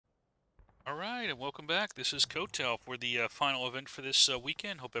All right, and welcome back. This is Kotel for the final event for this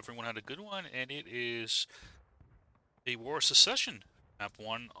weekend. Hope everyone had a good one, and it is the War of Secession, map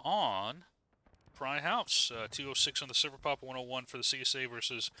 1 on Fry House. 206 on the Silver Pop, 101 for the CSA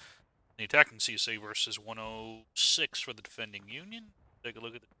versus the attacking CSA versus 106 for the defending Union. Take a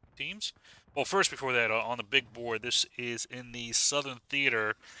look at the teams. Well, first, before that, on the big board, this is in the Southern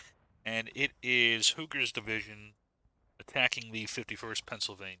Theater, and it is Hooker's division attacking the 51st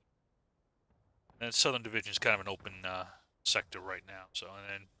Pennsylvania. And Southern Division is kind of an open sector right now. So, and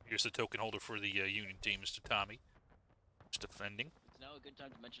then here's the token holder for the Union team, Mr. Tommy, who's defending. It's now a good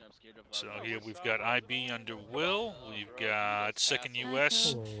time to mention I'm scared of. So here we've got IB under Will. We've got Second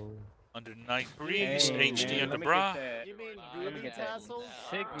US under Night Breeze. HD under Bra. You mean booby tassels?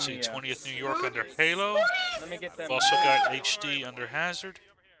 See 20th New York under Halo. We've also got HD under Hazard.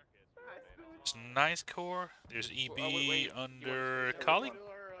 There's 9th Corps. There's EB under Collie.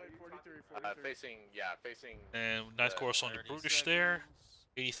 Facing. And 9th Corps also under Brutish there.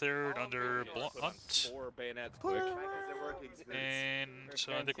 83rd under Blunt. 4 bayonets quick. And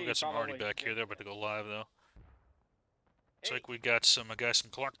so I think we got some Hardy back here. They're about to go live though. Looks like we got some guys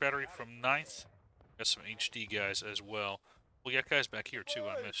from Clark Battery from 9th. Got some HD guys as well. We got guys back here too.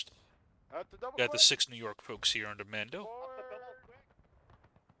 I missed. Got the 6 New York folks here under Mando.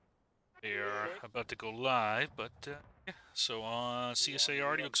 They're about to go live, but yeah. So on CSA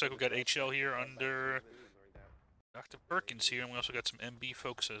already looks like we got HL here under Dr. Perkins here, and we also got some MB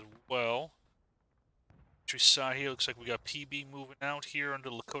folks as well. Entry side here looks like we got PB moving out here under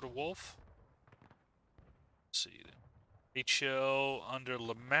Lakota Wolf. Let's see, HL under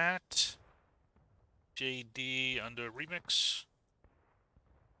Lamat, JD under Remix,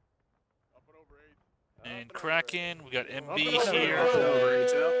 and Kraken. We got MB here,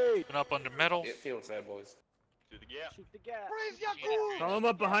 moving up under Metal. It feels that, boys. Shoot the gap. Call him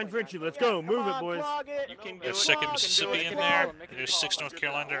up behind Frenchie. Let's go. Move it, boys. You We have 2nd Mississippi in there. There's 6th North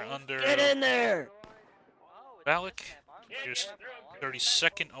Carolina under Get in there. Valak. There's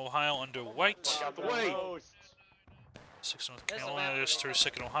 32nd Ohio under White. Out the way. 6th North Carolina. There's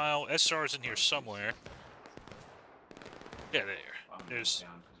 32nd Ohio. SR is in here somewhere. Yeah, there. There's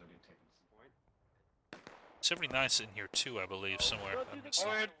 79's in here too, I believe, somewhere.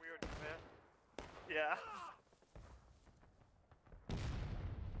 Yeah.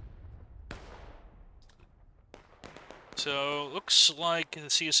 So looks like the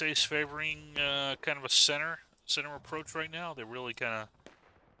CSA is favoring kind of a center approach right now. They're really kind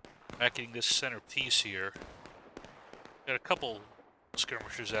of backing this center piece here. Got a couple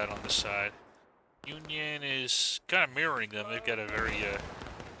skirmishers out on the side. Union is kind of mirroring them. They've got a very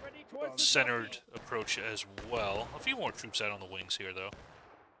centered approach as well. A few more troops out on the wings here, though.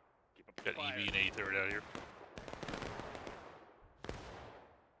 Got EB and 83rd out here.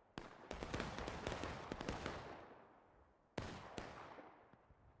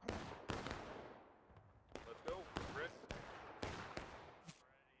 Let's go, Chris.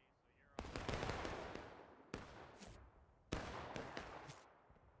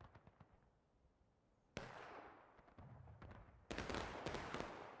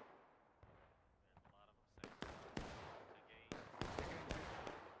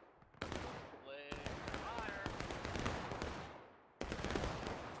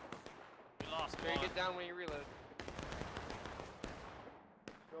 Better get down when you reload.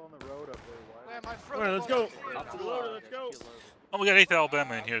 Go on the road up there. All right, let's go. Up to the loader. Let's go. Oh, we got 8th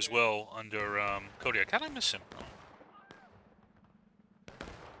Alabama in here as well under Kodiak. How did I miss him? Oh.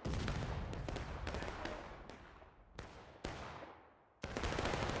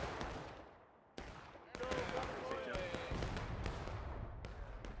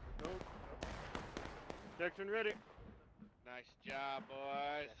 Section ready. Nice job,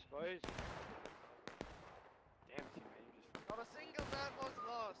 boys. Boys. Damn it, man. You just... Not a single man was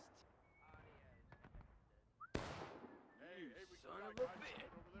lost. Son of a bitch.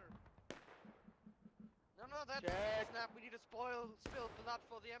 No, that's Check. snap. We need a spilled blood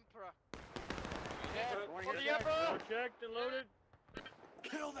for the Emperor. For the Checked. Emperor. All checked and loaded.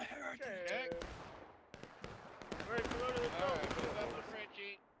 Kill the heretic. Check. All right, loaded. Let's go. Alright, move up to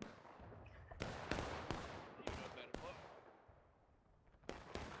Frenchie. You know better, boy.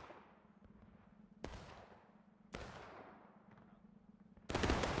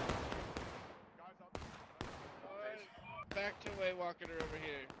 Back to way walking her over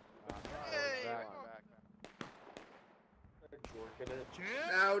here. Hey,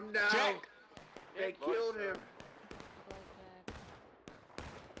 No, no. Check. They killed him.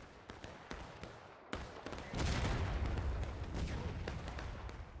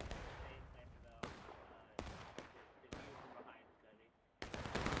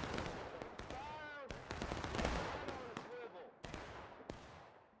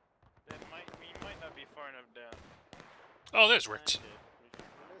 Oh, there's Ricks. You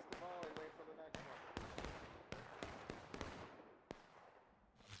missed the volley, wait for the next one.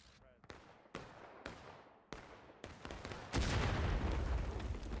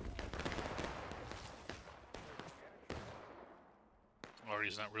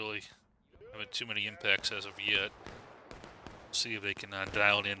 Marty's not really having too many impacts as of yet. See if they can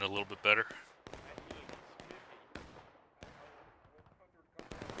dial it in a little bit better.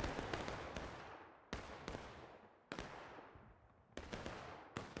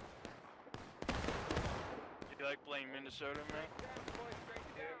 You like playing Minnesota, man?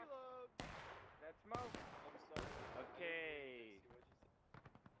 That's smoke. Okay.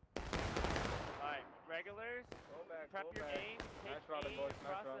 Alright, regulars, Go back, prep go your back. aim, take Nice running, aim boys, nice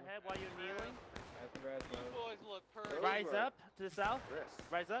across the running. head while you're kneeling. Nice congrats, You man. boys look perfect. Right. Rise up to the south. Chris.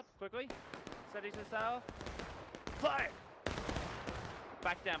 Rise up, quickly. Steady to the south. Fire!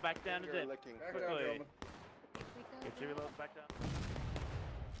 Back down to Finger dip. licking. Back Quickly. down, gentlemen. Get your reload back down.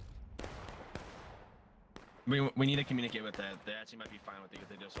 We need to communicate with that. They actually might be fine with it if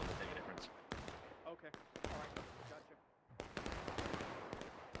they just want to take a difference. Okay. Alright. Gotcha.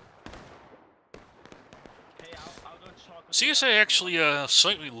 Hey, I'll go talk with CSA actually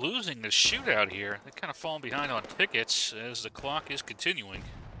slightly losing the shootout here. They're kind of falling behind on tickets as the clock is continuing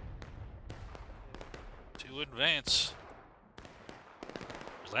to advance.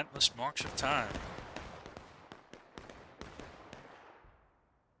 Relentless march of time.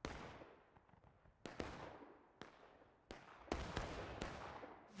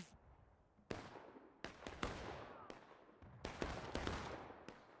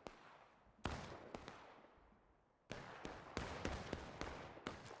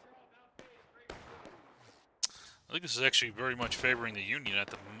 I think this is actually very much favoring the Union at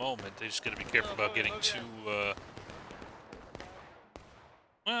the moment. They just got to be careful about getting too, well,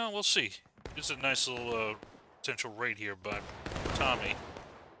 we'll see. This is a nice little potential raid here by Tommy.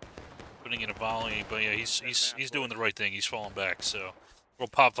 Putting in a volley, but yeah, he's doing the right thing. He's falling back, so a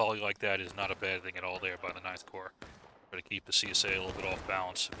little pop volley like that is not a bad thing at all there by the 9th Corps. Try to keep the CSA a little bit off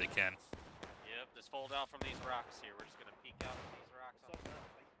balance if they can. Yep, just fall down from these rocks here. We're just gonna peek out from these rocks.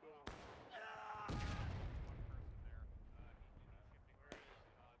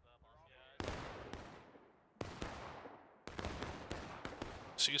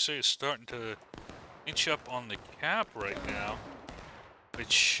 CSA is starting to inch up on the cap right now,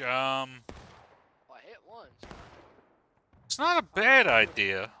 which Well, I hit once. it's not a bad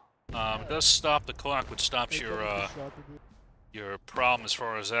idea. It does stop the clock, which stops your problem as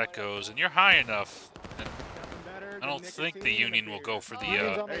far as that goes, and you're high enough. And I don't think the Union will go for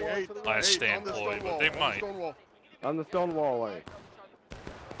the last stand ploy, but they might. On the stone wall, like.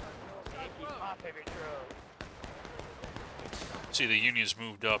 See, the Union's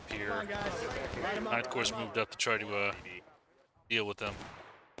moved up here. 9th Corps moved up to try to deal with them.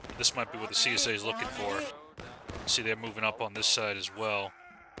 This might be what the CSA is looking for. See, they're moving up on this side as well.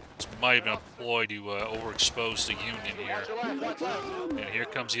 This might have been a ploy to overexpose the Union here. And here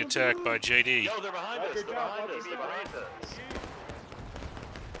comes the attack by JD. Yo, they're behind us. They're behind us. They're behind us.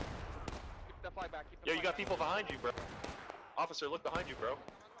 Keep that flag back. Keep that Yo, you flag got back. people behind you, bro. Officer, look behind you, bro.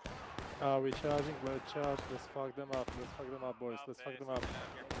 We're charging, we're charged. Let's fuck them up. Let's fuck them up, boys. Let's fuck them up.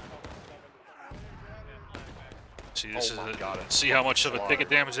 See, this Oh my is God, see how much of a ticket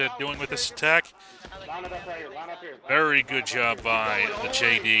damage they're doing with this attack? Very good job by the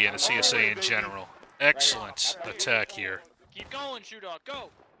JD and the CSA in general. Excellent attack here. Keep going, shoot off.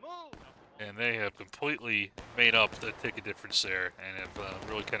 Go. Move. And they have completely made up the ticket difference there and have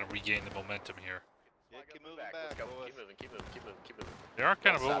really kind of regained the momentum here. Yeah, keep moving back. Let's go. Keep moving, keep moving, keep moving, keep moving. They are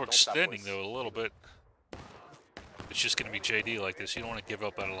kind of Don't stop, overextending boys. though a little bit. It's just going to be JD like this. You don't want to give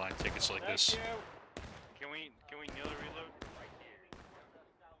up out of line tickets like this. Can we kneel to reload?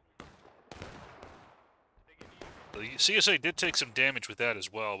 The CSA did take some damage with that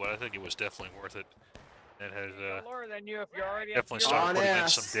as well, but I think it was definitely worth it. It has Lower than you if you're already definitely started putting in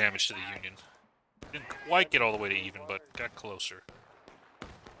some damage to the Union. Didn't quite get all the way to even, but got closer.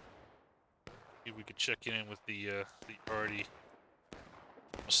 Maybe we could check in with the already.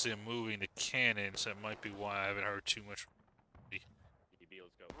 Once they're moving the cannons, that might be why I haven't heard too much. EDB,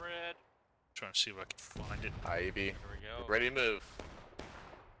 let's go. Red. Trying to see if I can find it. IEB. Here we go. Ready to move.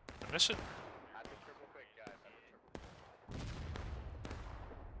 Did I miss it?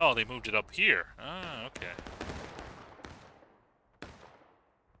 Oh, they moved it up here. Ah, okay.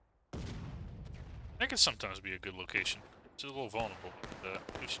 That can sometimes be a good location. It's a little vulnerable, but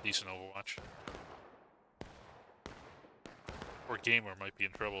it's a decent Overwatch. Poor gamer might be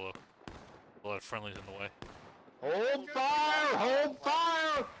in trouble though. A lot of friendlies in the way. Hold fire! Hold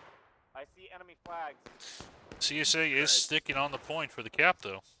fire! I see enemy flags. CSA is sticking on the point for the cap,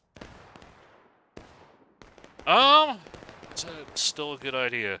 though. Is that still a good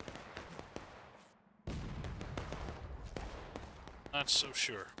idea? Not so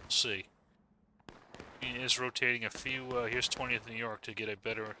sure. We'll see. He is rotating a few. Here's 20th New York to get a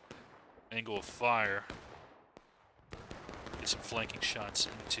better angle of fire. Get some flanking shots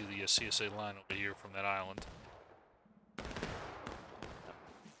into the CSA line over here from that island.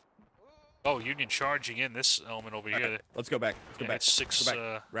 Oh, Union charging in this element over here. Let's go back. Let's go back. It's 6. Go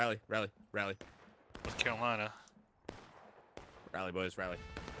back. Rally. North Carolina. Rally, boys, rally.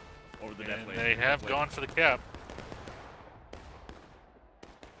 Over the And death lane. they have gone for the cap.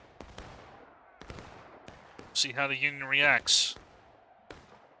 See how the Union reacts.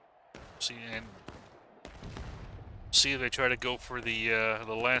 See if they try to go for the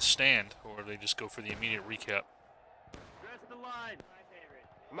last stand, or they just go for the immediate recap. Dress the line.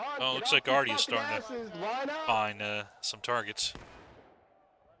 Come on, Oh, get looks off like your Artie is fucking starting to asses. Line up. find some targets.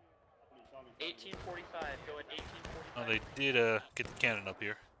 1845. Go at 1845. Oh, they did get the cannon up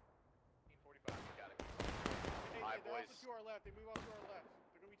here. 1845. Got it. Hi, boys. To our left. They move off to our left.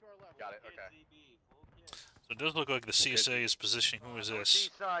 They're gonna be to our left. Got it. Okay. So it does look like the CSA is positioning. Who is this?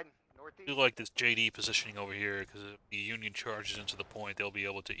 Northeast side. I Northeast. do like this JD positioning over here, because if the Union charges into the point, they'll be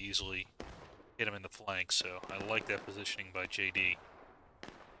able to easily hit him in the flank. So I like that positioning by JD.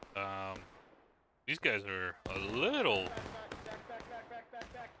 These guys are a little.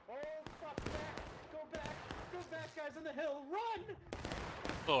 Back. Oh, fuck, back. Go back, guys in the hill. Run!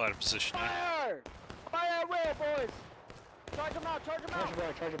 A little out of position. Fire! Fire at will, boys! Charge them out, charge them out!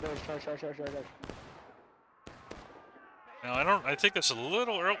 Charge them, boys, charge. Now I think that's a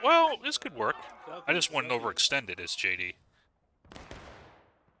little early. Well, this could work. I just wouldn't overextend it as JD.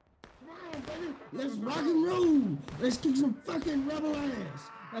 Let's rock and roll. Let's kick some fucking rebel ass.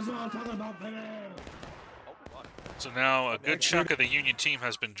 That's what I'm talking about, baby. So now a good chunk of the Union team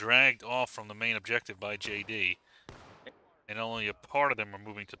has been dragged off from the main objective by JD, and only a part of them are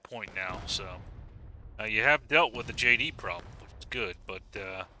moving to point now. So you have dealt with the JD problem, which is good, but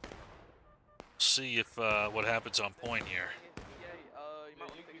see if what happens on point here.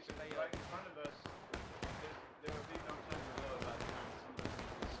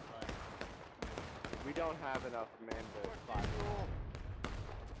 We don't have enough men to fight.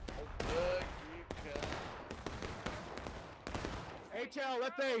 HL,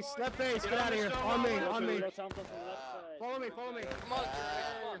 left base, get out of here. On me. Follow me. Come on,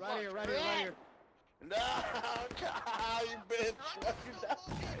 Right here. No, God, you bitch.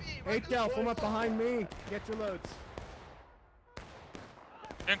 HL, form up behind me. Get your loads.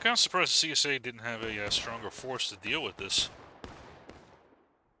 And I'm kind of surprised the CSA didn't have a stronger force to deal with this.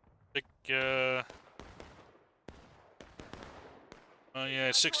 I think, oh yeah,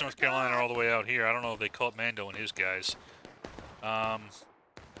 it's 6 North Carolina all the way out here. I don't know if they caught Mando and his guys. Kind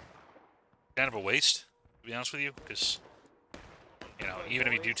of a waste, to be honest with you, because, you know, even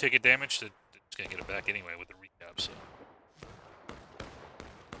if you do take a damage, they're just going to get it back anyway with the recap, so.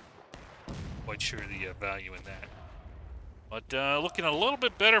 Quite sure the value in that. But looking a little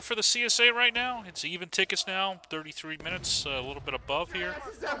bit better for the CSA right now. It's even tickets now, 33 minutes, a little bit above here.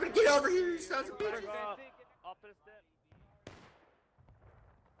 Get over here, you sons of bitches.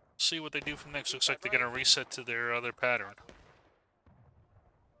 See what they do from next. Looks like they're going to reset to their other pattern.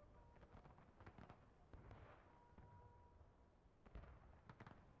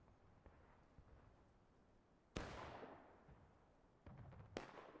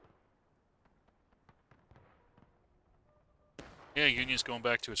 Yeah, Union's going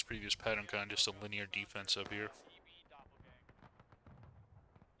back to its previous pattern, kind of just a linear defense up here.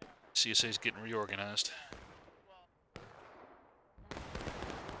 CSA's getting reorganized.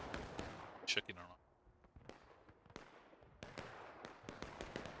 Checking on.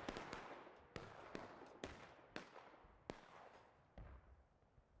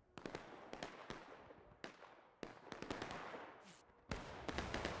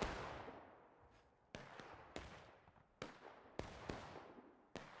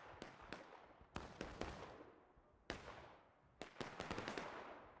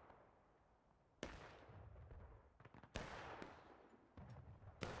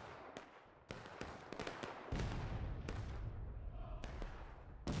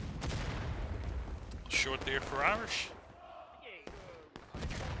 Short there for Irish.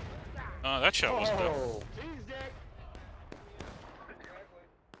 Oh, that shot wasn't tough.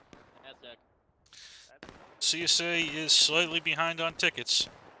 CSA is slightly behind on tickets.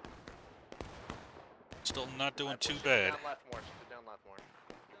 Still not doing too bad. Down left more. Down left more.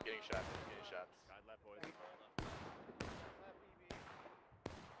 Getting shots.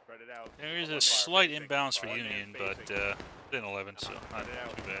 Spread it out. There is One a bar slight facing. imbalance for One man Union, but facing. then 11, so not Spread it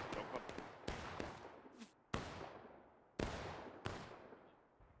out. too bad. Don't come-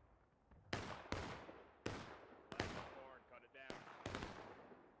 Cut it down.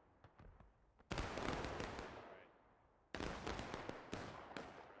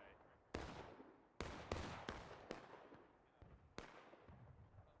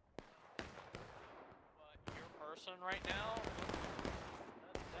 But your person right now,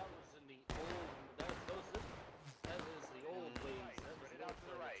 That was in the old. That is the old ways. That was the old to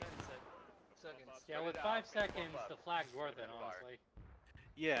the right. 10 seconds. Yeah, with 5 seconds, the flag's worth it, honestly.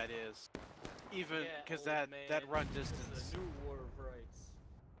 Yeah, it is. Even Yeah, because old that man, run it's distance. a new war of rights.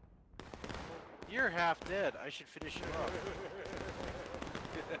 You're half dead. I should finish you off.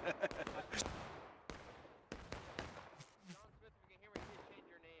 John Smith, if you can hear me, please change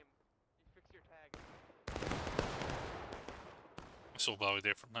your name. You fix your tag. Missile volley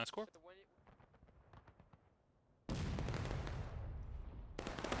there from Lance Corp. But the one you-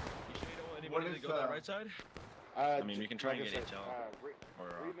 You sure you don't want What anybody to is, go that right side? I mean, we can try and get HL. Or,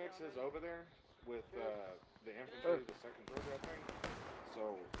 Remix is over there with the infantry, the second program thing.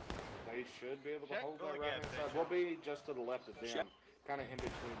 So they should be able to Check hold go that again, right hand side. We'll be just to the left of them, kind of in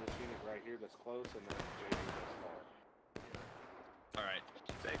between this unit right here that's close and then JD that's far. Alright.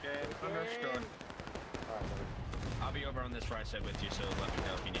 Take it. Understood. Alright, buddy. I'll be over on this right side with you, so let me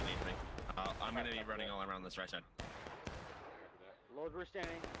know if you need anything. I'm gonna be running all around this right side. Lord, we're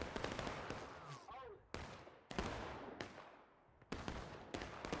standing.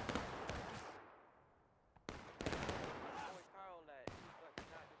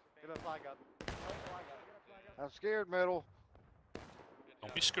 Get a flag up. I'm scared, metal.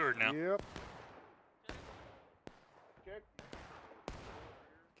 Don't be scared now. Yep.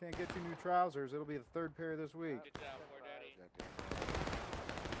 Can't get you new trousers. It'll be the 3rd pair this week. Good job, poor daddy.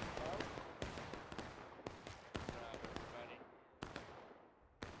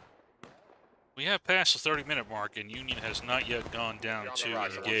 We have passed the 30-minute mark, and Union has not yet gone down You're on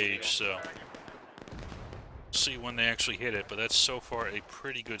to the right, engage, so see when they actually hit it, but that's so far a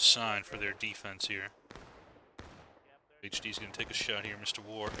pretty good sign for their defense here. HD's going to take a shot here, Mr.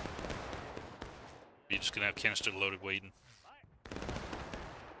 War. He's just going to have canister loaded waiting. Good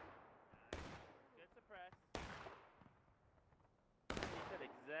suppress. He said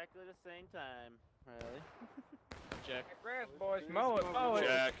exactly the same time, Riley. Check. Grass, boys. Mow it, mow it.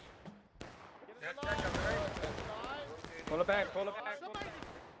 Check. Pull it back, pull it back. Stone,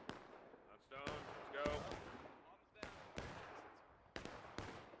 let's go.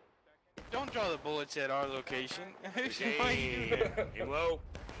 Don't draw the bullets at our location. Hey, aim low.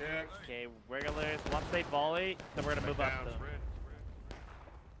 Okay, regulars, once they volley, then we're gonna move up Down, to them. spread.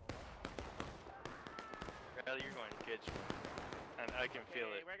 Riley, you're going to catch me. And I can feel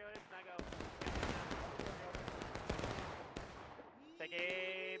it. Regulars, now go. Take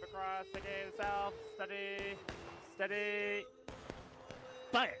aim across, take aim south, steady, steady.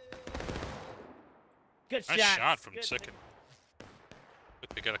 Fire! Good Nice shot. shot from Good. second. But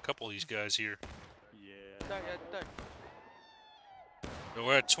they got a couple of these guys here. Yeah. So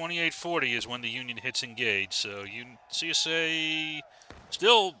we're at 28:40 is when the Union hits engage. So CSA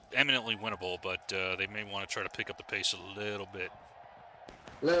still eminently winnable, but they may want to try to pick up the pace a little bit.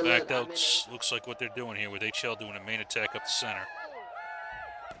 In fact, that looks like what they're doing here with HL doing a main attack up the center.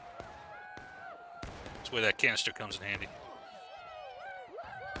 That's where that canister comes in handy.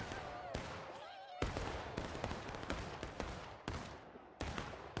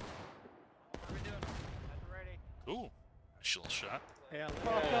 Ooh, nice little shot. Yeah,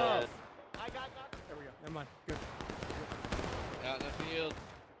 Fuck off. I got there we go. Never mind. Good. Out in the field.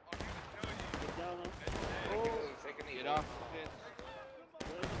 Get off.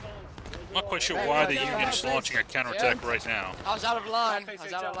 I'm not quite sure why the Union is launching a counterattack right now. I was out of line. I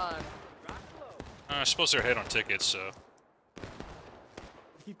was out of line. I suppose they're ahead on tickets, so.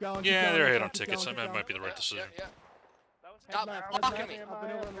 Keep going. Yeah, they're ahead on tickets. That might be the right decision. Stop blocking me. Up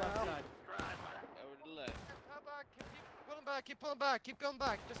and over on the left side. Over to the left. Keep pulling back, keep going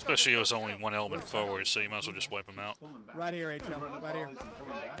back. Especially it was only one element forward, so you might as well just wipe them out. Right here, HL. Right here.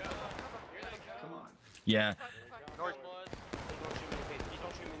 Yeah.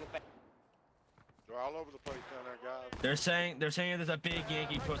 They're all over the place down there, guys. They're saying there's a big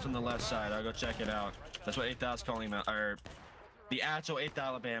Yankee push on the left side. I'll go check it out. That's what 8,000's calling them, or the actual 8th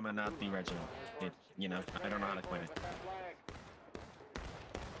Alabama, not the regiment. You know, I don't know how to explain it.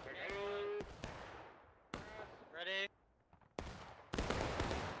 Ready?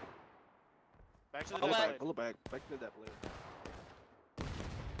 Back to the Pull it left. back, pull it back. Back to that blade.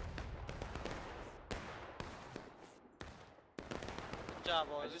 job,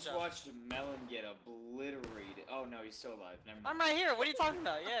 I boys. just Good job. watched Melon get obliterated. Oh no, he's still alive. Never mind. I'm right here. What are you talking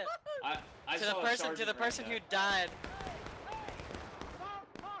about? Yeah. I To saw the a person, sergeant who right died. Stop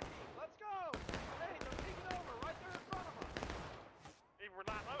talking. Let's go. Hey, they're taking over right there in front of us. Hey, we're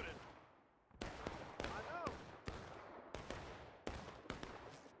not loaded. I know.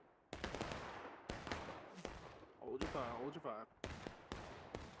 Hold your fire, hold your fire.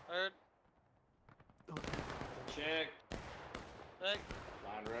 Heard. Check. Look.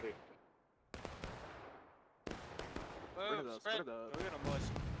 Line ready. Move. Spread. Look at that. Look at him, boys.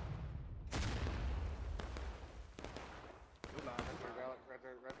 Good line.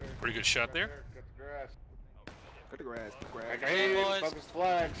 Right there. Pretty good shot there. Cut the grass. Cut the grass, cut the grass. Hey, boys. focus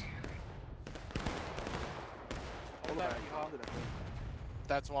flags. Hold it back, hold it back.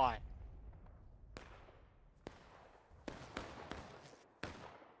 That's why.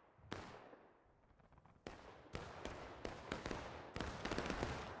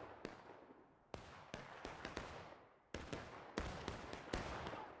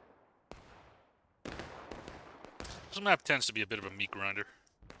 This map tends to be a bit of a meat grinder.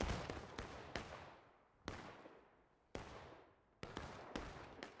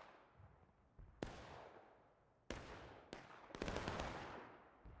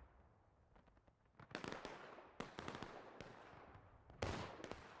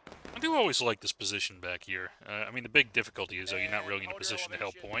 I do always like this position back here. I mean, the big difficulty is, though, you're not really in a position to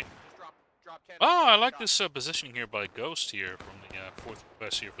help point. Oh, I like this positioning here by Ghost here from the 4th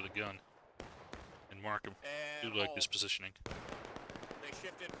West here for the gun. And Markham. I do like this positioning. They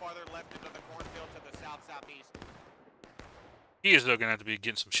shifted farther left into the cornfield to the south-southeast. He is, though, going to have to be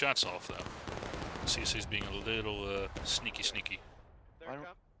getting some shots off, though. CSA's being a little sneaky. There it come.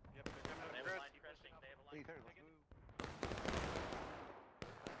 Yep, they're coming up. They have a line pressing. They have a line pressing.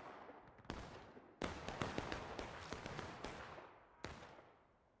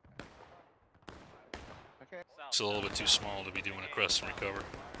 Okay. It's a little bit too small to be doing a crest and recover.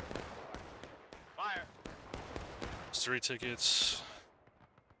 Fire. It's 3 tickets.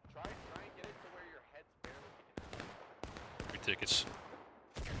 Try and get it to where your head's barely 3 tickets.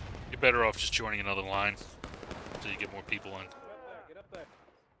 You're better off just joining another line until you get more people in. Get up there.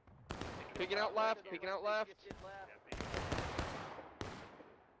 Peeking out left, peeking out left.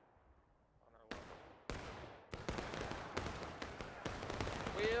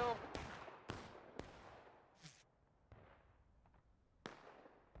 Wheel.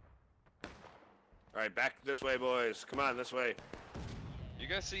 All right, back this way, boys. Come on, this way. You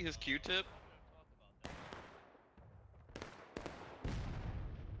guys see his Q-tip?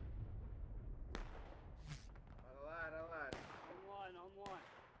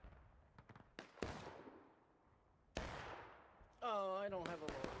 Oh, I don't have a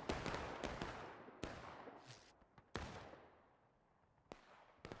load.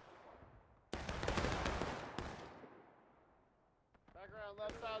 Background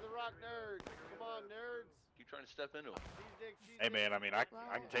left side of the rock, nerds. Come on, nerds. Keep trying to step into him. Hey man, I mean, I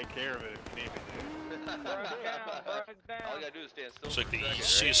can take care of it if you need me to. All you gotta do is stand still. Looks like the for a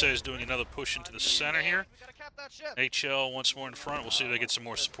second, CSA is doing another push into the center here. HL once more in front. We'll see if they get some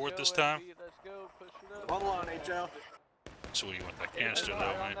more support this time. Let's go, push it up. Hold on, HL. So what do you want, that canister though, They're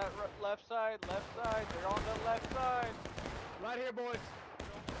on man? that left side, left side. They're on the left side. Right here, boys.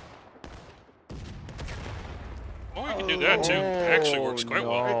 Well, we can do that too. It actually works quite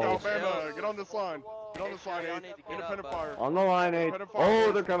well. Hey, Alabama, get on this line. Get on this line, Y'all Abe. need to get Independent up, fire. On the line, Abe. Independent fire.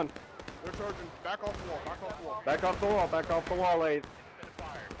 Oh, they're coming. They're charging. Back off the wall. Back off the wall. Back off the wall, back off the wall, Abe.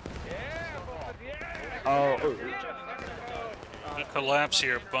 Yeah, yeah. Oh, Good collapse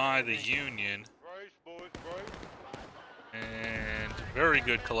here by the Union. Brace, boys, brace. And very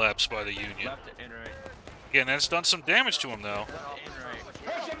good collapse by the Union. Left and right. Again, that's done some damage to him though.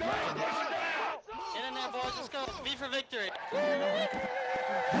 Get in there, boys. Let's go. V for victory. The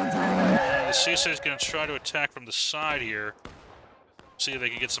CSA is going to try to attack from the side here. See if they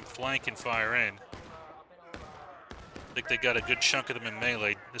can get some flanking fire in. I think they got a good chunk of them in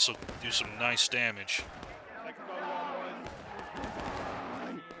melee. This will do some nice damage.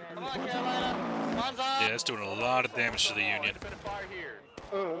 Come on, Carolina. Guns up. Yeah, it's doing a lot of damage to the Union.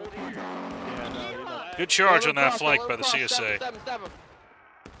 Good charge on that flank by the CSA. Stab him.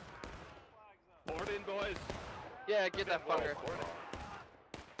 Board in, boys. Yeah, get that fucker.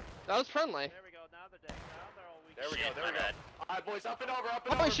 That was friendly. There we go. Now they're dead. Now they're all weak. There we go. There we go. All right, boys, up and over, up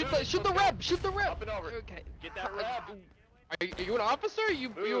and over. Shoot the reb. Shoot the reb. Up and over. Okay. Get that rep. Are you an officer?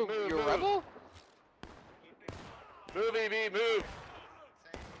 You a rebel? Move, EB, move.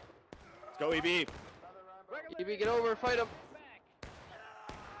 Let's go, EB. EB, get over, fight him.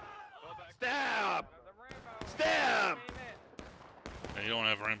 Stab! Stab! You don't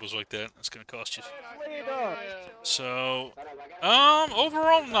have rainbows like that. That's gonna cost you. Leader. So,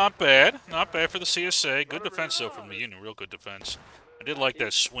 overall, not bad. Not bad for the CSA. Good defense though from the Union. Real good defense. I did like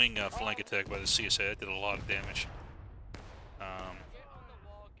that swing flank attack by the CSA. That did a lot of damage.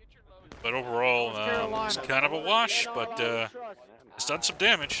 But overall, it's kind of a wash. But it's done some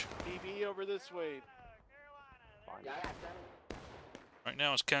damage. BB over this way. Right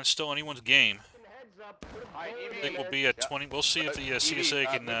now, it's kind of still anyone's game. I think we'll be at 20. We'll see if the CSA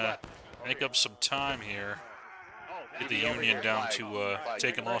can make up some time here. Get the Union down to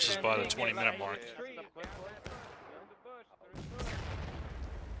taking losses by the 20-minute mark.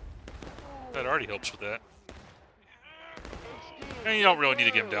 That already helps with that. And you don't really need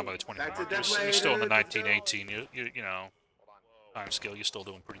to get them down by the 20 mark. You're still in the 19-18. You know, time scale. You're still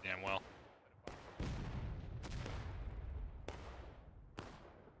doing pretty damn well.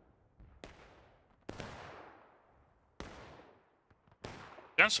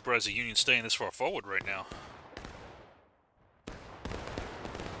 I'm surprised the Union's staying this far forward right now.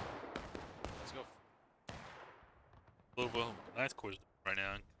 Let's go. A little bit of Ninth Corps right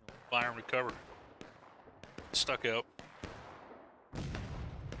now. Fire and recover. Stuck out.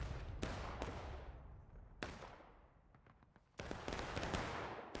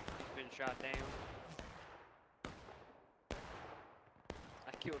 Been shot down.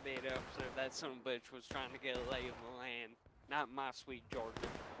 I killed that officer. That son of a bitch was trying to get a lay of the land. Not my sweet Georgia.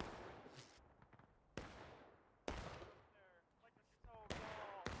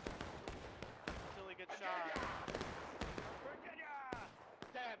 Until he gets shot. Virginia!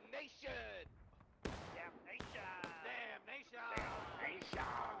 Damnation! Damnation!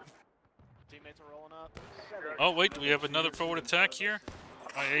 Teammates are rolling up. Oh, wait, do we have another forward attack here?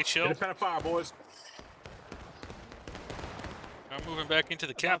 IHL. Independent fire, boys. I'm moving back into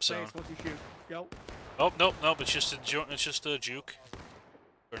the cap zone. Once you shoot. Go. Oh, nope, it's just a juke.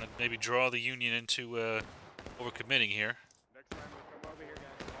 Trying to maybe draw the Union into overcommitting here. Next time we come over here, guys.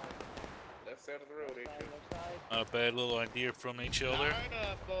 Left side of the road, HL. Not a bad little idea from HL there. Line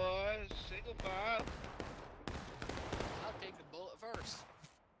up, boys. Single file. I'll take the bullet first.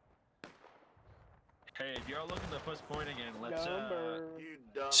 Hey, if you're looking to push point again, let's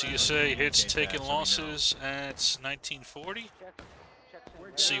CSA hits taking losses at 1940.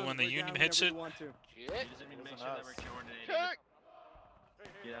 See when the Union hits it. I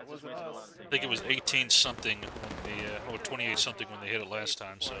think it was 18-something, or 28-something when they hit it last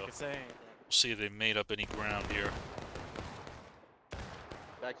time. So we'll see if they made up any ground here.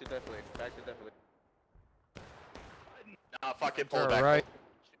 Back to definitely. Back to definitely. Nah, fucking pull back. Right.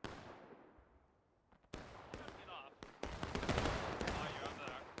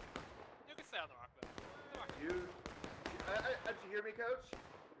 Did you hear me, Coach?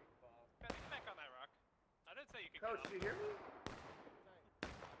 Back on that rock. I didn't say you could. Coach, did you hear me?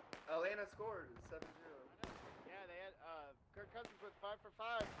 Atlanta scored 7-0. Yeah, they had Kirk Cousins with 5 for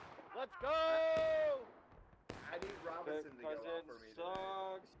 5. Let's go! I need Robinson to go off for me today.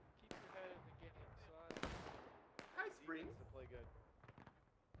 Keep your head in the game, son. Hi, Springs. To play good.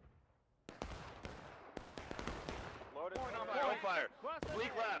 On fire.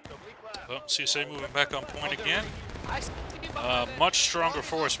 Oblique left. Oblique left. Well, CSA moving back on point again. Much stronger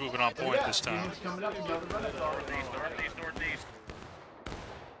force moving on point this time. Northeast.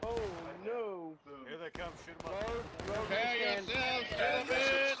 Oh no! Here they come. Shoot them up. Prepare yourselves,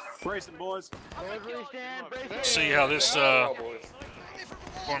 gentlemen! Brace them, boys. See how this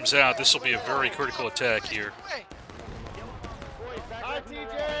forms out. This will be a very critical attack here. Hi,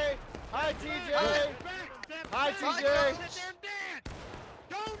 TJ! Hi, TJ! Hi, TJ!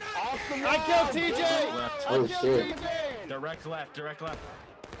 I killed TJ! Oh shit. Direct left, direct left.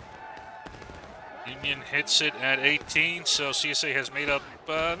 Union hits it at 18, so CSA has made up,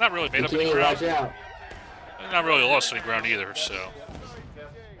 not really made up any Okay, ground. watch out. Not really lost any ground either, so.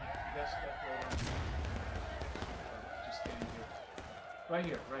 Right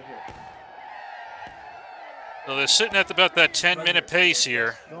here, right here. So they're sitting at about that 10-minute pace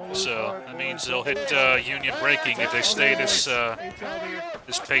here, so that means they'll hit Union breaking if they stay this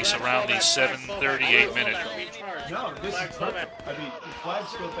this pace around the 7:38 minute. No, this is perfect. I mean, if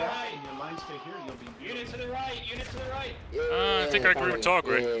flags go back and your lines stay here, you'll be. Unit to the right, unit to the right. I think I agree with Tall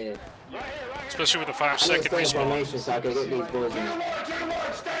Greg, especially with the 5-second respawn. So I can get these boys in.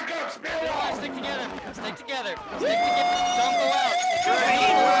 Stick together. Stick together. Stick together. Don't go out. If you're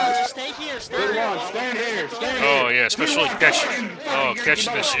hanging around, just stay here. Stay here. Stand here. Oh yeah, especially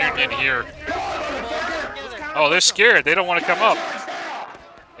catching this Union here. Oh, they're scared. They don't want to come up,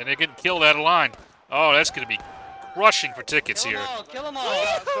 and they're getting killed out of line. Oh, that's going to be crushing for tickets here. Kill them all.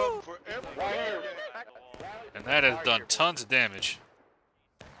 And that has done tons of damage.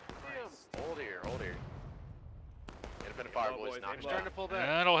 fire, boys. Knock him down.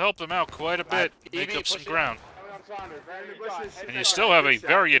 That'll help them out quite a bit. Make up some ground. And And you still have a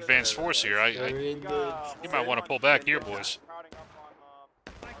very advanced force here. You might want to pull back here, boys.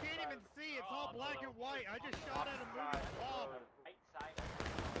 I can't even see. It's all black and white. I just shot at a moving blob.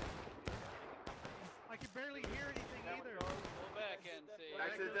 I can barely hear anything either. Pull back and see.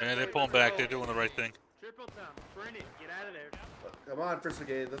 And they're pulling back. They're doing the right thing. Triple thumb. Sprint it. Get out of there. Come on, First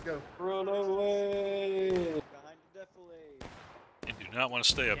Brigade, let's go. Run away! Behind you, definitely. You do not want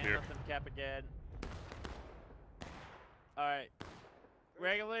to stay up here. Let them cap again. All right,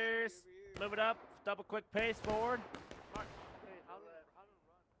 regulars, move it up. Double quick pace forward.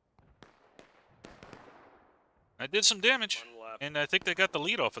 I did some damage, and I think they got the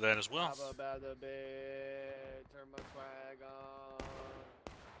lead off of that as well. About the bed, turn my swag on,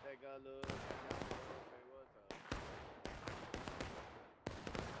 take a look.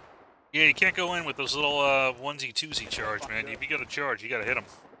 Yeah, you can't go in with those little onesie-twosie charge, man. If you got a charge, you got to hit them.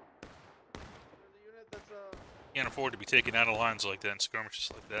 Can't afford to be taken out of lines like that and skirmishes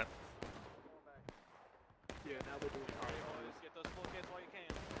like that. Yeah, now we're doing Get those full kits while you can.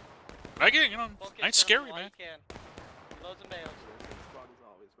 I get it, you know, Full kits I ain't down scary, while man. you can. Loads and bales.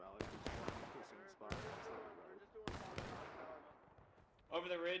 Over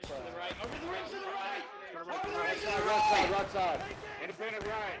the ridge to the right. Over the ridge to the right. Right side. Independent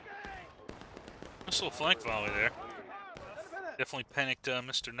right. Nice little flank volley there. Definitely panicked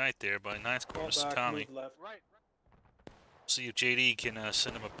Mr. Knight there by 9th Corps, Mr. Tommy. See if JD can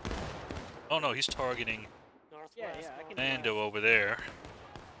send him a... Oh no, he's targeting Mando over there.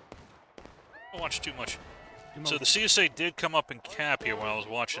 Don't watch too much. So the CSA did come up and cap here while I was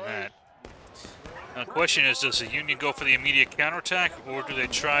watching that. Now the question is, does the Union go for the immediate counterattack, or do they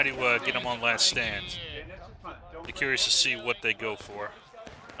try to get them on last stand? Be curious to see what they go for.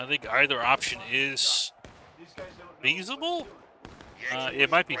 I think either option is feasible. It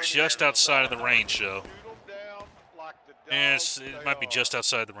might be just outside of the range, though. Yes, it might be just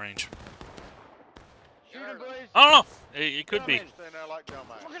outside the range. I don't know. It could be.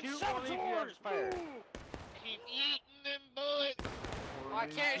 I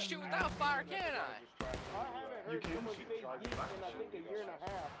can't shoot without fire, can I? You can shoot charges back.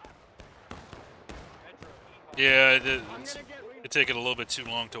 Yeah, it taking a little bit too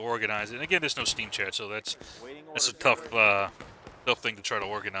long to organize it. And again, there's no Steam chat, so that's a tough thing to try to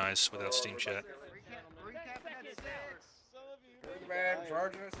organize without Steam chat.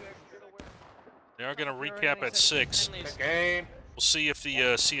 They are going to recap at 6. We'll see if the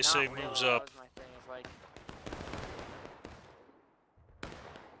CSA moves up.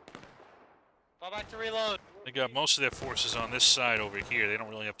 Fall back to reload. They got most of their forces on this side over here. They don't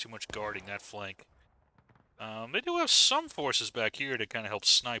really have too much guarding that flank. They do have some forces back here to kind of help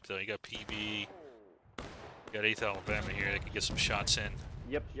snipe, though. You got PB, you got 8th Alabama here. They can get some shots in.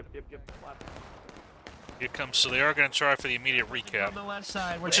 Yep. Here comes, so they are going to try for the immediate recap, On the left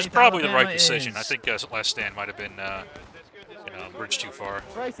side, which is probably the right decision. I think Last Stand might have been, you know, a bridge too far.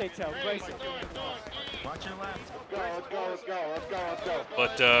 Brace it, Tail. Brace it. Watch your left. Let's go.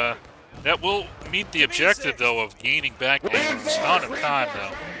 But that will meet the objective, though, of gaining back a ton of time,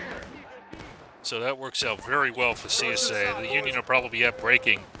 though. So that works out very well for CSA. The Union will probably be at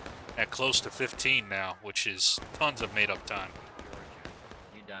breaking at close to 15 now, which is tons of made-up time.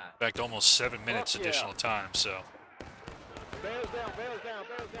 You die. In fact, almost 7 minutes additional time, so. Bales down.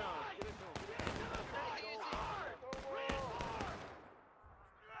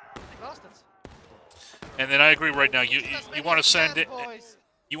 And then I agree right now, you want to send it,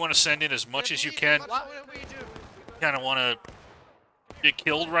 you want to send in as much as you can. What would we do? Kind of want to get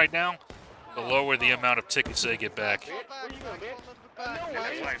killed right now. The lower the amount of tickets they get back.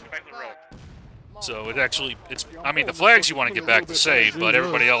 So I mean, the flags you want to get back to save, but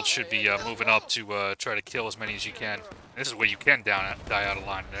everybody else should be moving up to try to kill as many as you can. This is where you can die out of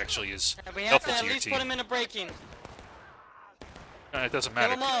line. It actually is We have helpful to to at your least team. put him in a breaking. It doesn't Kill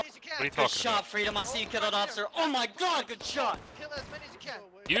matter. him up. What are you Good talking shot, about? Freedom. I see you kill that officer. Oh my God, good shot. Kill as many as you can.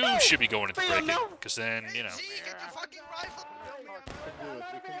 You should be going into Freedom, breaking, no. because then, you know. Get the fucking rifle.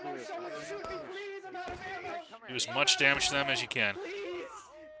 Do as much damage to them as you can.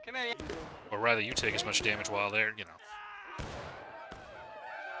 Come here. Or rather, you take as much damage while they're, you know.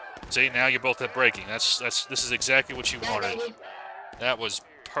 See, now you're both at breaking. This is exactly what you wanted. That was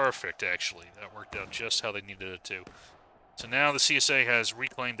perfect, actually. That worked out just how they needed it to. So now the CSA has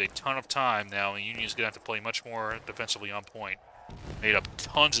reclaimed a ton of time now, and the Union's going to have to play much more defensively on point. Made up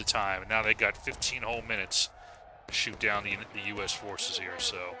tons of time, and now they got 15 whole minutes to shoot down the U.S. forces here.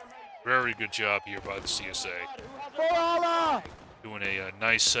 So, very good job here by the CSA. Doing a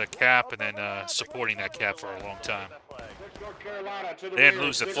nice cap, and then supporting that cap for a long time. Carolina to the They didn't rear.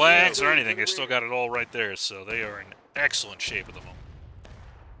 lose the 6-0 flags or to anything. the They still rear. got it all right there, so they are in excellent shape at the moment.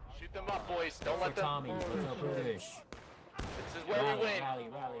 Shoot them up, boys. Don't let them. Tommy, British. This is where we win. Rally.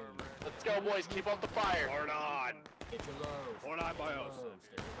 Let's go, boys. Keep up the fire. Hard on. Get your loads. Hard on, bios.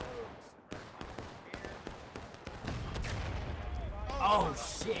 Oh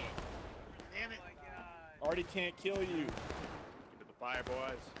shit! Damn it. Already can't kill you. Keep it the fire,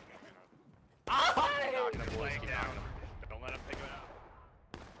 boys. Knocking them, boys. Keep knocking them. Don't let them pick it up.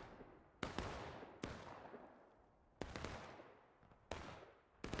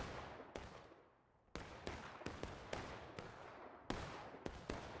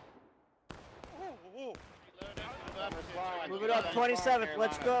 Move it up, 27th.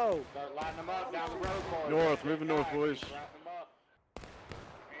 Let's go. Start lighting them up down the road, boys. North, moving north, boys. Wrap them up.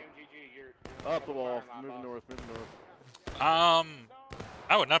 AMGG, you're Up the wall. Moving north, moving north.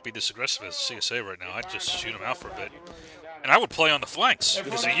 I would not be this aggressive as CSA right now. I'd just shoot them out for a bit. And I would play on the flanks,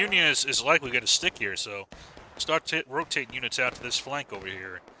 because the Union is likely to get a stick here, so start rotating units out to this flank over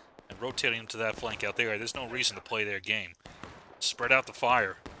here, and rotating them to that flank out there. There's no reason to play their game. Spread out the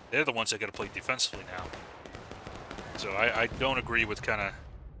fire. They're the ones that got to play defensively now. So I don't agree with kind of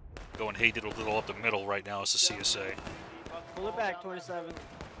going hey diddle diddle up the middle right now as the CSA. Pull it back, 27th.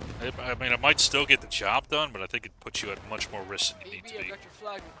 I mean, it might still get the job done, but I think it puts you at much more risk than you need to be. Got your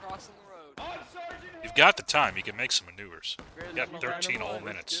flag and crossing the road. You've got the time. You can make some maneuvers. You've got 13 whole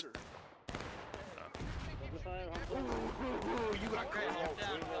minutes. You got crazy.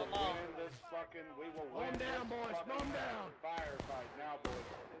 We will win down, boys. Calm down. Firefight now, boys.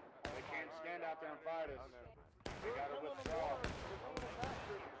 They can't stand out there and fight us. They gotta withdraw.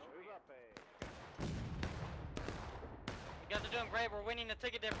 You guys are doing great. We're winning the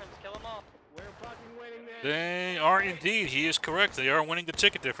ticket difference. Kill them all. We're fucking winning this. They are indeed. He is correct. They are winning the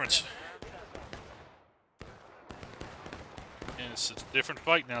ticket difference. And it's a different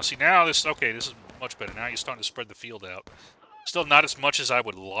fight now. See, now this is much better. Now you're starting to spread the field out. Still not as much as I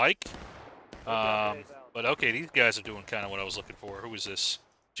would like. But okay, these guys are doing kind of what I was looking for. Who is this?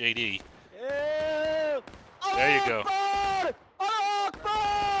 JD. There you go.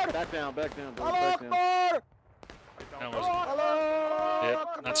 Back down, boys, back down. That was,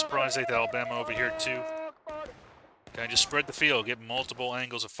 yep, not surprised 8th Alabama over here too. Kind of just spread the field, get multiple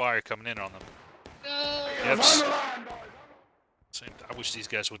angles of fire coming in on them. Yep. I wish these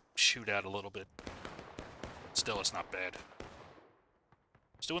guys would shoot out a little bit. Still, it's not bad.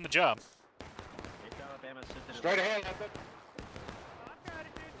 It's doing the job. Straight ahead.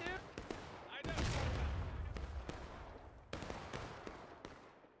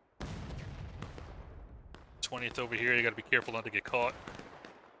 20th over here, you gotta be careful not to get caught.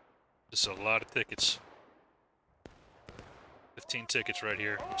 Just a lot of tickets. 15 tickets right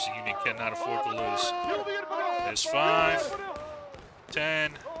here, which the Union cannot afford to lose. There's 5,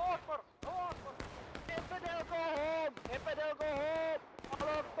 10,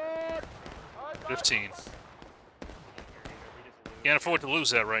 15. Can't afford to lose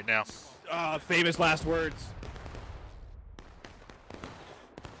that right now. Famous last words.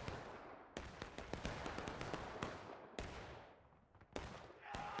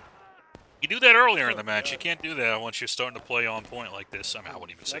 You do that earlier in the match. You can't do that once you're starting to play on point like this. I mean, I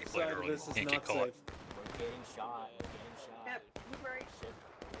wouldn't even say you play it early. You can't get caught.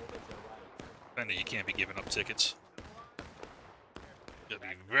 Defender, you can't be giving up tickets. You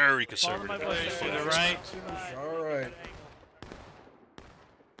gotta be very conservative. To the right. All right.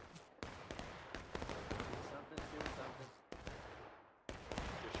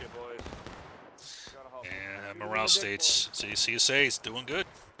 Good shit, boys. And morale states. So CSA is doing good.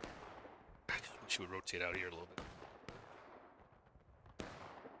 Wish you would rotate out here a little bit.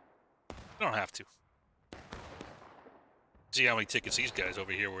 You don't have to. See how many tickets these guys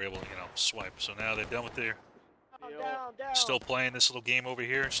over here were able to, swipe. So now they're done with their... Still playing this little game over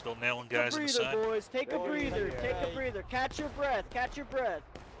here. Still nailing guys in the side. Boys. Take a breather. Take a breather. Catch your breath. Catch your breath.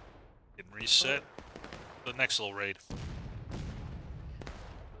 Getting reset. The next little raid.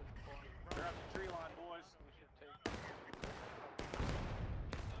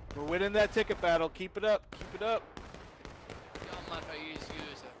 We're winning that ticket battle. Keep it up. Keep it up. Y'all mind if I use you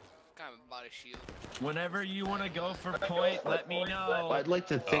as a kind of body shield? Whenever you want to go for point, let me know. I'd like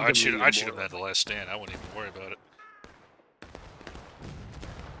to think I should have had the last stand. I wouldn't even worry about it.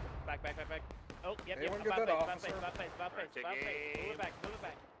 Back. Oh, yep. Anyone About get that face. Move it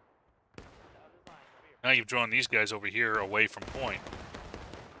back. Now you've drawn these guys over here away from point.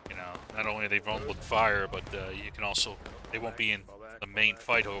 Not only are they vulnerable to fire, but you can also, they won't be in the main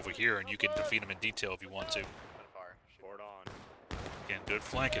fight over here, and you can defeat them in detail if you want to. Again, good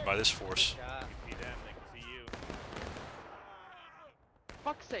flanking by this force.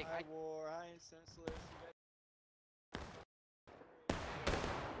 fuck's sake! Hi, war. Hi, senseless.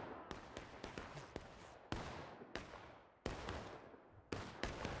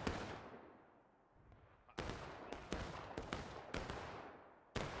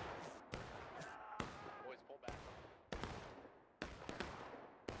 Boys, pull back.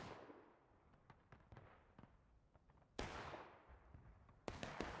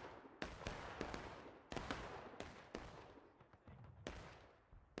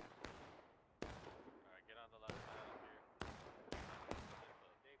 Alright, get on the left side up here.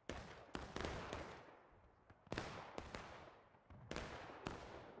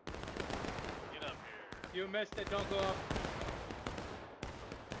 Get up here. You missed it, don't go up.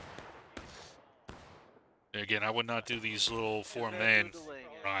 Again, I would not do these little 4-man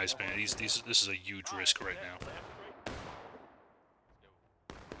rise, man. This is a huge risk right now.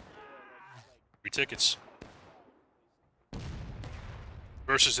 3 tickets.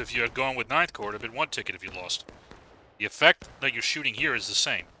 Versus if you had gone with 9th Corps, it would have been 1 ticket if you lost. The effect that you're shooting here is the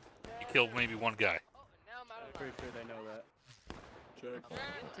same. You killed maybe 1 guy. I'm pretty sure they know that.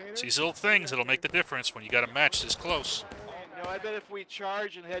 It's these little things that'll make the difference when you got a match this close. You know, I bet if we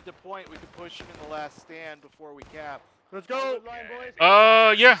charge and head to point, we could push him in the last stand before we cap. Let's go!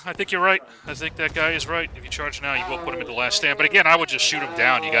 Yeah, I think you're right. I think that guy is right. If you charge now, you will put him in the last stand. But again, I would just shoot him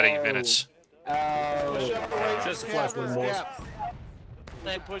down. You got 8 minutes. Just a flash one, boys.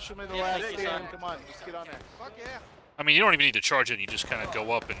 Push him in the last stand. Come on, just get on there. Fuck yeah! I mean, you don't even need to charge it. You just kind of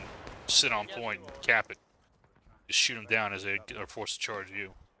go up and sit on point and cap it. Just shoot them down as they are forced to charge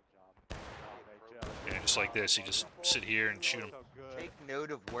you. Yeah, just like this. You just sit here and shoot them. Take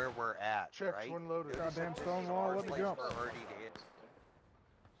note of where we're at, Checks right? when loaded. Goddamn stone wall, let me jump. Already to hit.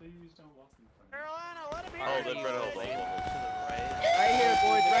 Please don't walk in front. Carolina, let him Oh, the middle. Right here,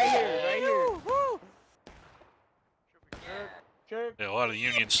 boys. Right here. Right here. Yeah, a lot of the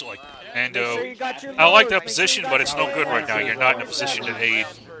unions like Ando. I like that position, but it's no good right now. You're not in a position to aid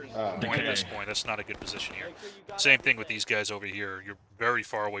point at this point. That's not a good position here. Same thing with these guys over here. You're very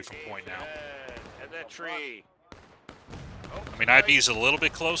far away from point now. And that tree. I mean, IB's a little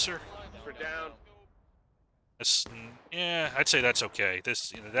bit closer. For down. That's, yeah, I'd say that's okay.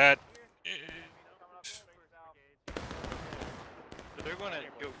 This, that. They're gonna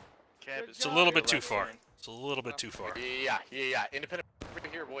go cap. It's a little bit too far. It's a little bit too far. Yeah. Independent over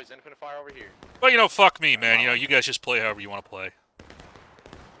here, boys. Independent fire over here. But, you know, fuck me, man. You know, you guys just play however you want to play.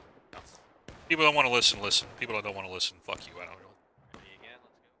 People don't want to listen, listen. People that don't want to listen, fuck you. I don't know.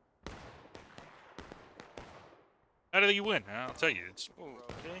 How do you win? I'll tell you, it's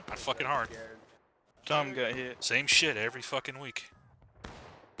not fucking hard. Tom got hit. Same shit every fucking week.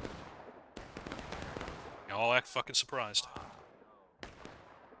 You all act fucking surprised.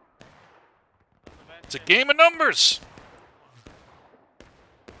 It's a game of numbers.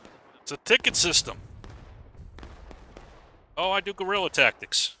 It's a ticket system. Oh, I do guerrilla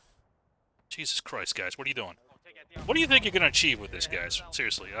tactics. Jesus Christ, guys, what are you doing? What do you think you're going to achieve with this, guys?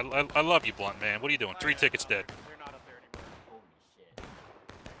 Seriously, I love you, Blunt, man. What are you doing? 3 tickets dead.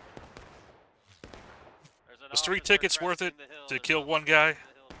 Was 3 tickets worth it to kill 1 guy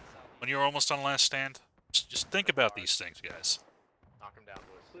when you're almost on last stand? Just think about these things, guys. Knock him down,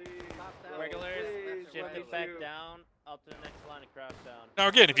 boys. Regulars, shift it back down, up to the next line of craft down. Now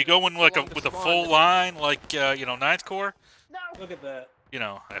again, if you go in like with a full line, like you know, 9th Corps. Look at that. You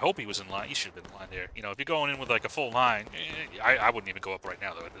know, I hope he was in line. He should have been in line there. You know, if you're going in with like a full line, I wouldn't even go up right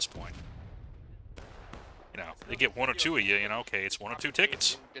now though at this point. You know, they get 1 or 2 of you. You know, okay, it's 1 or 2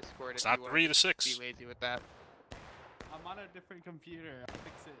 tickets. It's not 3 to 6. Be lazy with that. I'm on a different computer. I'll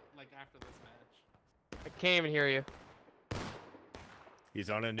fix it like after this match. I can't even hear you. He's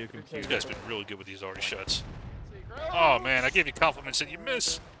on a new computer. You guys been really good with these already shots. Oh man, I gave you compliments and you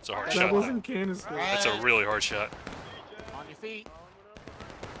miss. It's a hard shot. That wasn't canister. That's a really hard shot. On your feet.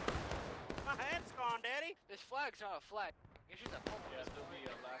 My hand's gone, Daddy. This flag's not a flag. It's just a pole.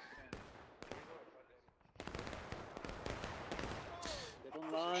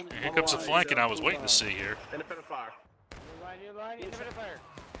 Here comes the flank, and I was waiting to see here. Independent fire. Independent fire.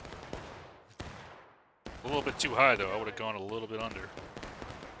 A little bit too high though. I would have gone a little bit under.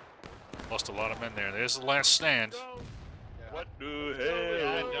 Lost a lot of men there. There's the last stand. What the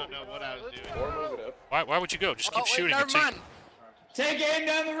hell? I don't know what I was doing. Why would you go? Just keep shooting. Take aim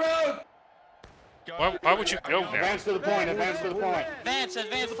down the road. Why would you go now? Advance to the point. Advance to the point. Advance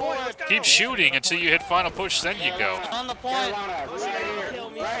forward. Keep shooting until you hit final push, then you go. On the point. Hold on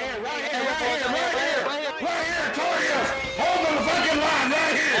the fucking line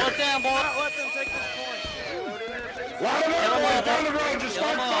right here. Hold it down, boy. Let them take this point. Line them up, boys, down the road. Just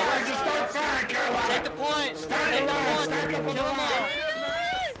start firing. Just start firing, Carolina. Take the point. Take the point. Kill them all.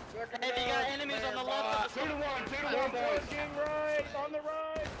 enemies on the left. 2 to 1, 2 to 1, boys. Right, on the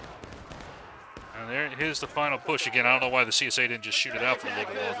right. And here's the final push again. I don't know why the CSA didn't just shoot it out for a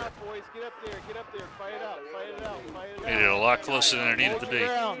little bit longer. Boys, get up there, fight it out, fight it out, fight it out. Made it a lot closer than it needed to be.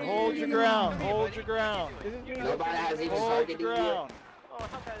 Hold your ground, hold your ground. Nobody has even Hold targeted your you. ground. Oh,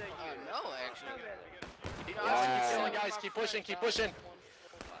 how bad are you? No, actually. Keep killing, guys. Keep pushing. Keep pushing.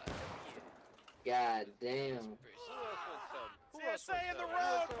 God damn. CSA in the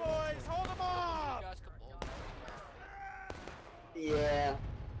road, boys. Hold them off. Yeah.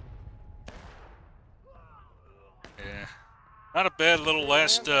 Yeah. Not a bad little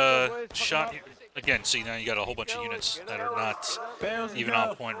last shot. Again, see, now you got a whole bunch of units that are not even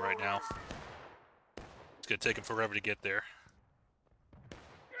on point right now. It's going to take them forever to get there.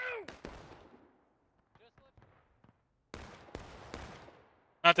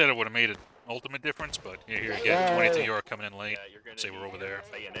 Not that it would have made an ultimate difference, but here again, 22 York coming in late. Say we're over there.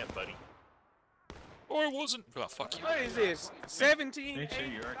 Bayonet, buddy. Or it wasn't. Oh, fuck you. What is this? 17? Me too,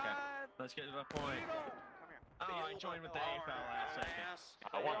 York. Let's get to the point. Oh, I joined with the AFL last second.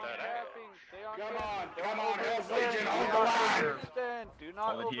 I want that ass. Come on, Hell's Legion, hold the line. Do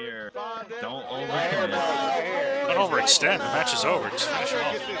not Hold it here. Don't Don't overextend. overextend. The match is over. Just finish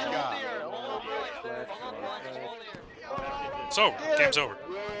it off. It's over. Game's over.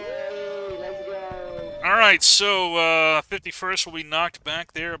 All right, so 51st will be knocked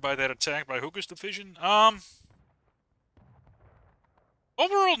back there by that attack by Hooker's division. Overall,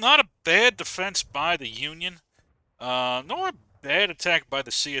 not a bad defense by the Union, nor a bad attack by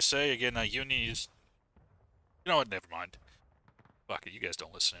the CSA. Again, Union is... You know what? Never mind. Fuck it. You guys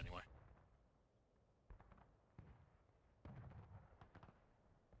don't listen anyway.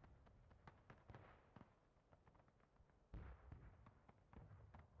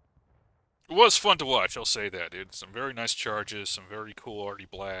 It was fun to watch, I'll say that, dude. Some very nice charges, some very cool arty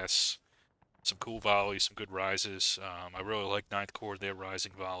blasts, some cool volleys, some good rises. I really like 9th Corps, their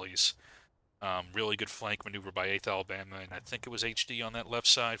rising volleys. Really good flank maneuver by 8th Alabama, and I think it was HD on that left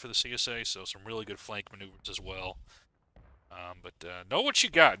side for the CSA, so some really good flank maneuvers as well. But know what you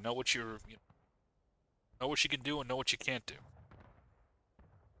got, know what you're, know what you can do, and know what you can't do.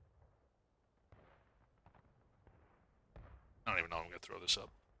 I don't even know if I'm gonna throw this up.